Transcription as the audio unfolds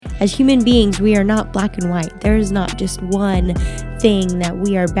as human beings, we are not black and white. There is not just one thing that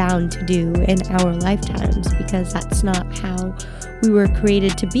we are bound to do in our lifetimes, because that's not how we were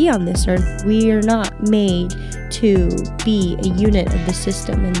created to be on this earth. We are not made to be a unit of the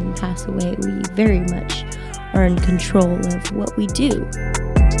system and then pass away. We very much are in control of what we do.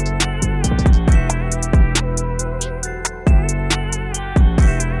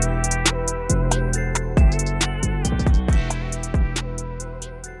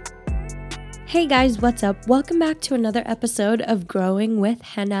 Hey guys, what's up? Welcome back to another episode of Growing with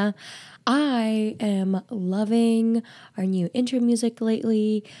Henna. I am loving our new intro music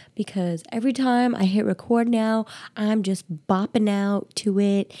lately because every time I hit record now, I'm just bopping out to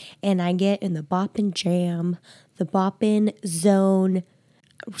it and I get in the bopping jam, the bopping zone.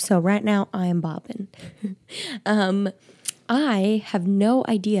 So right now I am bopping. I have no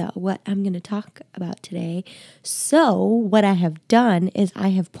idea what I'm going to talk about today. So what I have done is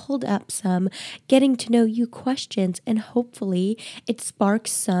I have pulled up some getting to know you questions, and hopefully it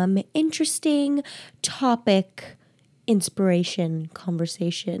sparks some interesting topic, inspiration,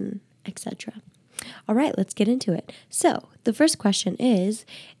 conversation, etc. All right, let's get into it. So the first question is,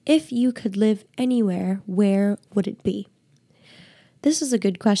 if you could live anywhere, where would it be? This is a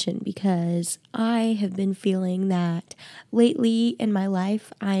good question because I have been feeling that lately in my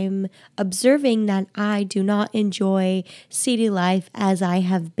life, I'm observing that I do not enjoy city life as I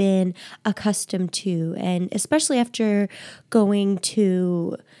have been accustomed to. And especially after going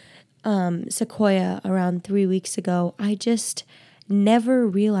to Sequoia around 3 weeks ago, I just never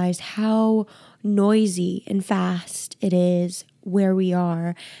realized how noisy and fast it is where we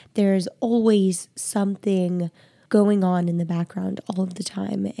are. There's always something going on in the background all of the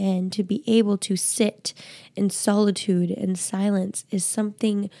time, and to be able to sit in solitude and silence is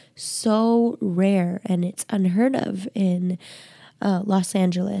something so rare, and it's unheard of in Los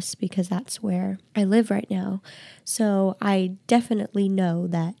Angeles because that's where I live right now. So I definitely know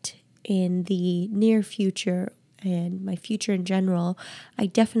that in the near future and my future in general, I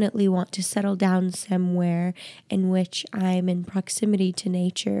definitely want to settle down somewhere in which I'm in proximity to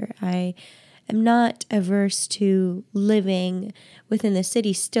nature. I'm not averse to living within the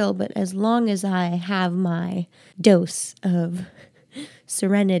city still, but as long as I have my dose of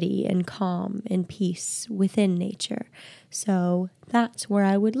serenity and calm and peace within nature. So that's where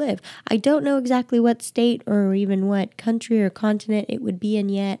I would live. I don't know exactly what state or even what country or continent it would be in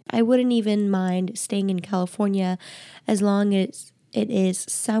yet. I wouldn't even mind staying in California as long as it is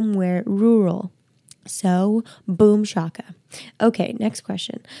somewhere rural. So, boom shaka. Okay, next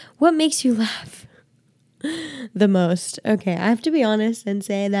question. What makes you laugh the most? Okay, I have to be honest and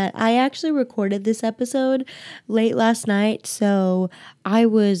say that I actually recorded this episode late last night, so I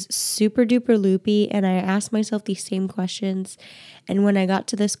was super duper loopy and I asked myself these same questions. And when I got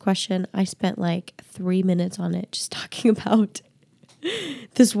to this question, I spent like 3 minutes on it just talking about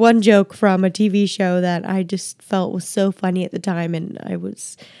this one joke from a TV show that I just felt was so funny at the time, and I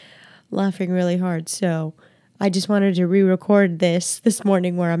was laughing really hard. So I just wanted to re-record this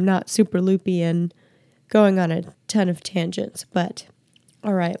morning where I'm not super loopy and going on a ton of tangents. But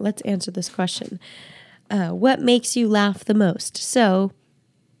all right, let's answer this question. What makes you laugh the most? So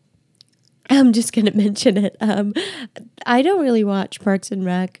I'm just going to mention it. I don't really watch Parks and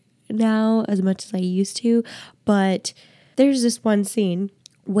Rec now as much as I used to, but there's this one scene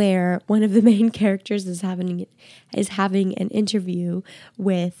where one of the main characters is having an interview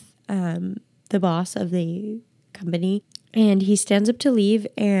with the boss of the company, and he stands up to leave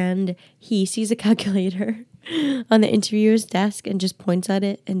and he sees a calculator on the interviewer's desk and just points at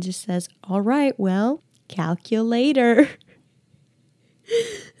it and just says, "All right, well, calculator."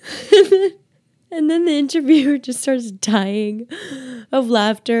 And then the interviewer just starts dying of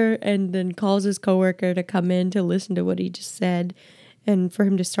laughter and then calls his coworker to come in to listen to what he just said and for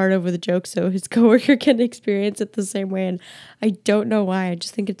him to start over the joke so his coworker can experience it the same way. And I don't know why. I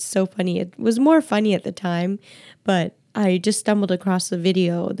just think it's so funny. It was more funny at the time, but I just stumbled across the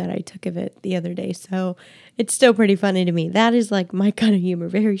video that I took of it the other day. So it's still pretty funny to me. That is like my kind of humor.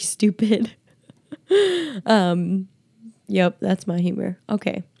 Very stupid. Yep, that's my humor.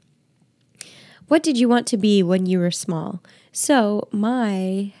 Okay. What did you want to be when you were small? So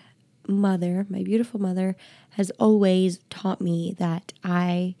my beautiful mother, has always taught me that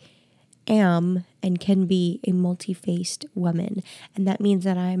I am and can be a multi-faced woman. And that means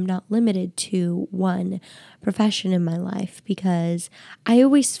that I'm not limited to one profession in my life, because I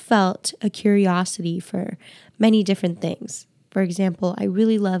always felt a curiosity for many different things. For example, I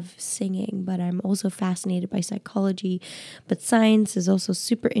really love singing, but I'm also fascinated by psychology. But science is also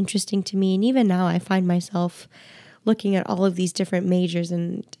super interesting to me. And even now I find myself looking at all of these different majors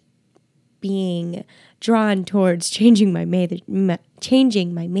and being drawn towards changing my major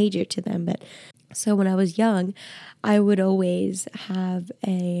to them. But so when I was young, I would always have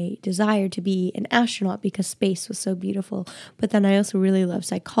a desire to be an astronaut because space was so beautiful. But then I also really love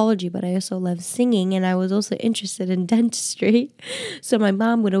psychology, but I also love singing, and I was also interested in dentistry. So my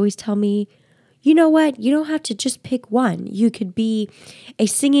mom would always tell me, you know what? You don't have to just pick one. You could be a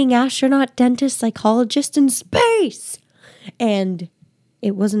singing astronaut, dentist, psychologist in space. And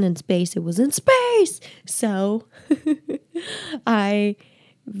it wasn't in space, it was in space. So I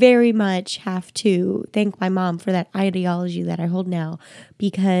very much have to thank my mom for that ideology that I hold now,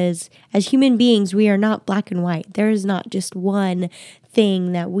 because as human beings, we are not black and white. There is not just one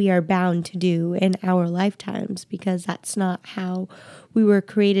thing that we are bound to do in our lifetimes, because that's not how we were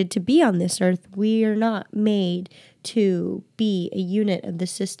created to be on this earth. We are not made to be a unit of the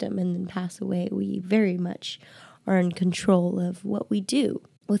system and then pass away. We very much are in control of what we do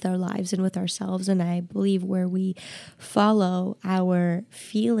with our lives and with ourselves. And I believe where we follow our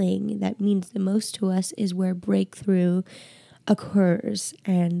feeling that means the most to us is where breakthrough occurs.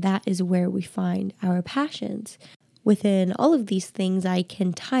 And that is where we find our passions. Within all of these things, I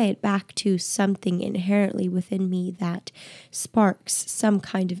can tie it back to something inherently within me that sparks some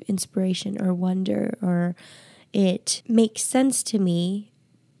kind of inspiration or wonder, or it makes sense to me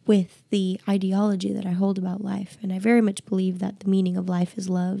with the ideology that I hold about life. And I very much believe that the meaning of life is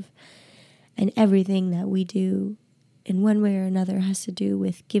love, and everything that we do in one way or another has to do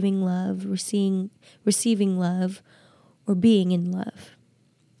with giving love, receiving love, or being in love.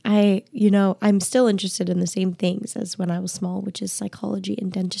 I'm still interested in the same things as when I was small, which is psychology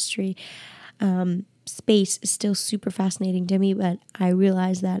and dentistry. Space is still super fascinating to me, but I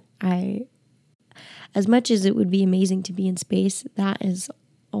realize that as much as it would be amazing to be in space, that is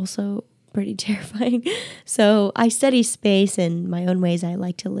also pretty terrifying. So I study space in my own ways. I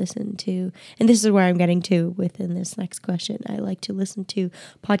like to listen to, and this is where I'm getting to within this next question, I like to listen to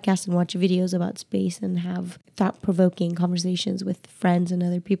podcasts and watch videos about space and have thought-provoking conversations with friends and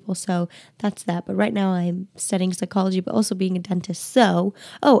other people. So that's that. But right now I'm studying psychology, but also being a dentist. So,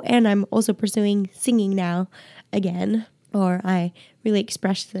 and I'm also pursuing singing now again, or I really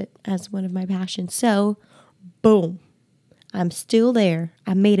expressed it as one of my passions. So, boom. I'm still there.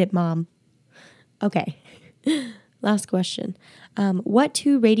 I made it, Mom. Okay. Last question. What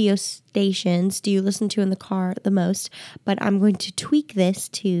two radio stations do you listen to in the car the most? But I'm going to tweak this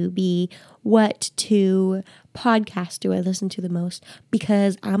to be, what two podcasts do I listen to the most?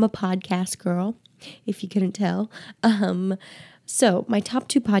 Because I'm a podcast girl, if you couldn't tell. So my top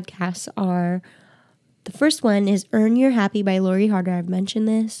two podcasts are, the first one is Earn Your Happy by Lori Harder. I've mentioned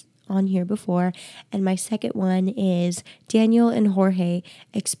this on here before. And my second one is Daniel and Jorge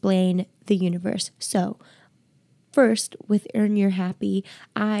Explain the Universe. So first, with Earn Your Happy,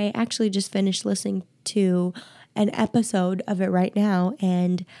 I actually just finished listening to an episode of it right now.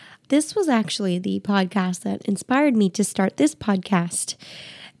 And this was actually the podcast that inspired me to start this podcast,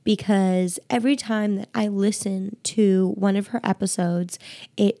 because every time that I listen to one of her episodes,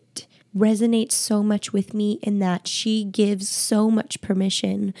 it resonates so much with me in that she gives so much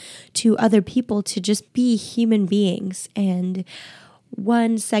permission to other people to just be human beings. And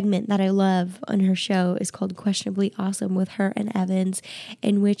one segment that I love on her show is called Questionably Awesome with her and Evans,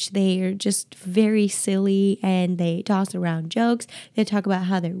 in which they are just very silly and they toss around jokes. They talk about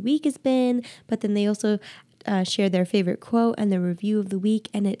how their week has been, but then they also share their favorite quote and their review of the week.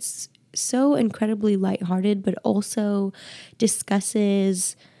 And it's so incredibly lighthearted, but also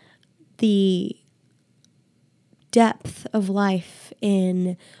discusses the depth of life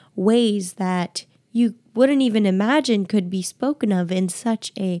in ways that you wouldn't even imagine could be spoken of in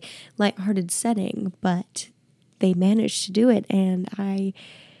such a lighthearted setting, but they managed to do it. And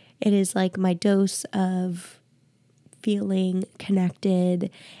it is like my dose of feeling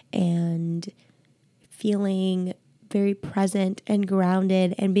connected and feeling very present and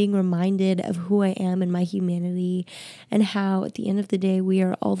grounded and being reminded of who I am and my humanity, and how at the end of the day we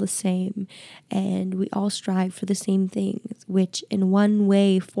are all the same and we all strive for the same things, which in one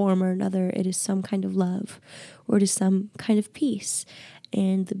way, form or another, it is some kind of love or it is some kind of peace.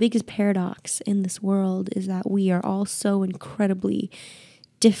 And the biggest paradox in this world is that we are all so incredibly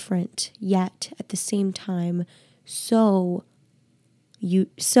different, yet at the same time so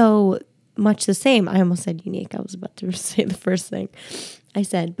much the same. I almost said unique. I was about to say the first thing I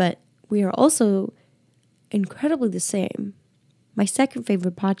said, but we are also incredibly the same. My second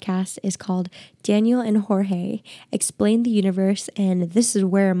favorite podcast is called Daniel and Jorge Explain the Universe, and this is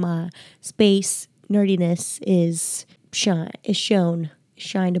where my space nerdiness is shined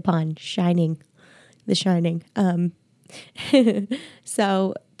upon, shining, the shining.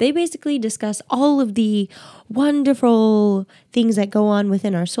 So they basically discuss all of the wonderful things that go on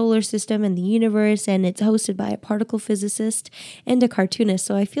within our solar system and the universe, and it's hosted by a particle physicist and a cartoonist,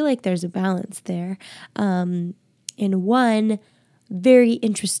 so I feel like there's a balance there. And one very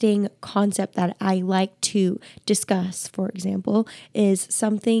interesting concept that I like to discuss, for example, is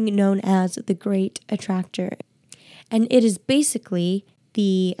something known as the Great Attractor. And it is basically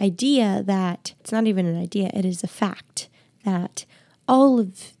the idea that, it's not even an idea, it is a fact that all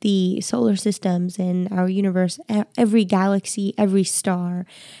of the solar systems in our universe, every galaxy, every star,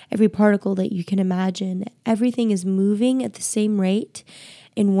 every particle that you can imagine, everything is moving at the same rate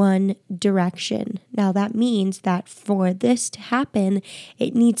in one direction. Now that means that for this to happen,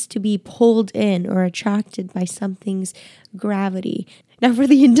 it needs to be pulled in or attracted by something's gravity. Now for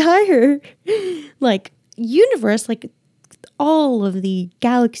the entire universe, all of the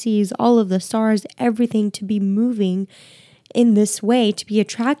galaxies, all of the stars, everything to be moving in this way, to be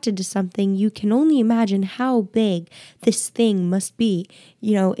attracted to something, you can only imagine how big this thing must be.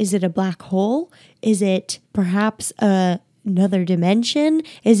 Is it a black hole? Is it perhaps another dimension?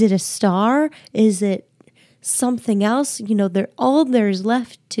 Is it a star? Is it something else? All there's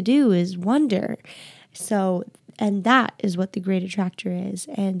left to do is wonder. And that is what the Great Attractor is.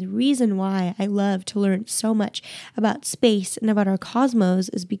 And the reason why I love to learn so much about space and about our cosmos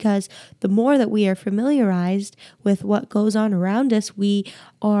is because the more that we are familiarized with what goes on around us, we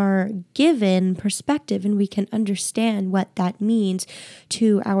are given perspective and we can understand what that means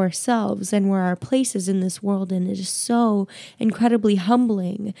to ourselves and where our place is in this world. And it is so incredibly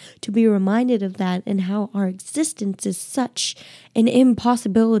humbling to be reminded of that and how our existence is such an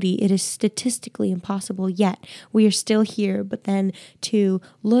impossibility. It is statistically impossible, yet we are still here. But then to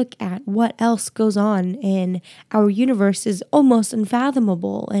look at what else goes on in our universe is almost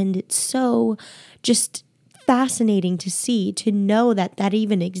unfathomable. And it's so just fascinating to see, to know that that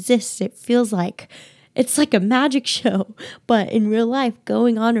even exists. It feels like it's like a magic show, but in real life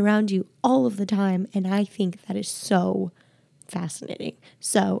going on around you all of the time. And I think that is so fascinating.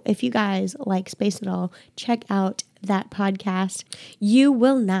 So if you guys like space at all, check out that podcast. You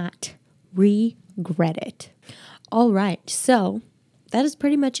will not regret it. All right. So that is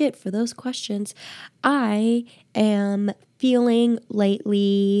pretty much it for those questions. I am feeling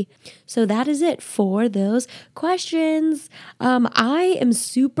lately. So that is it for those questions. I am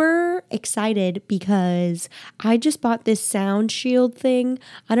super excited because I just bought this sound shield thing.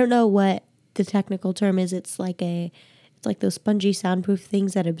 I don't know what the technical term is. It's like those spongy soundproof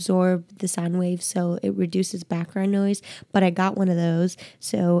things that absorb the sound waves so it reduces background noise. But I got one of those,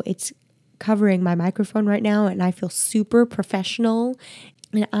 so it's covering my microphone right now, and I feel super professional,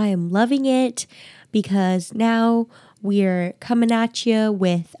 and I am loving it because now we're coming at you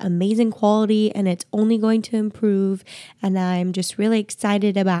with amazing quality, and it's only going to improve. And I'm just really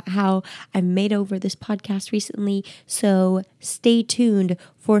excited about how I made over this podcast recently. So stay tuned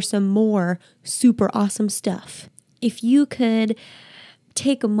for some more super awesome stuff. If you could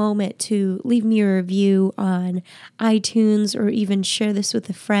take a moment to leave me a review on iTunes or even share this with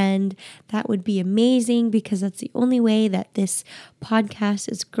a friend, that would be amazing because that's the only way that this podcast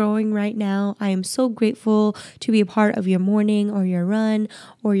is growing right now. I am so grateful to be a part of your morning or your run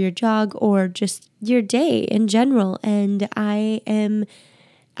or your jog or just your day in general. And I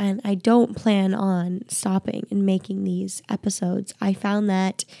don't plan on stopping and making these episodes. I found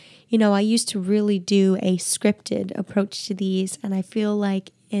that I used to really do a scripted approach to these, and I feel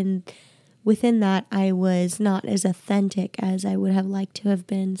like within that, I was not as authentic as I would have liked to have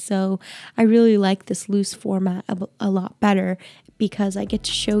been. So I really like this loose format a lot better because I get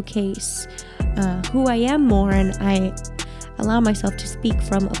to showcase who I am more, and I allow myself to speak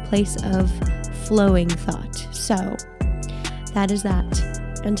from a place of flowing thought. So that is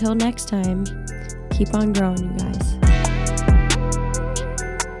that. Until next time, keep on growing, you guys.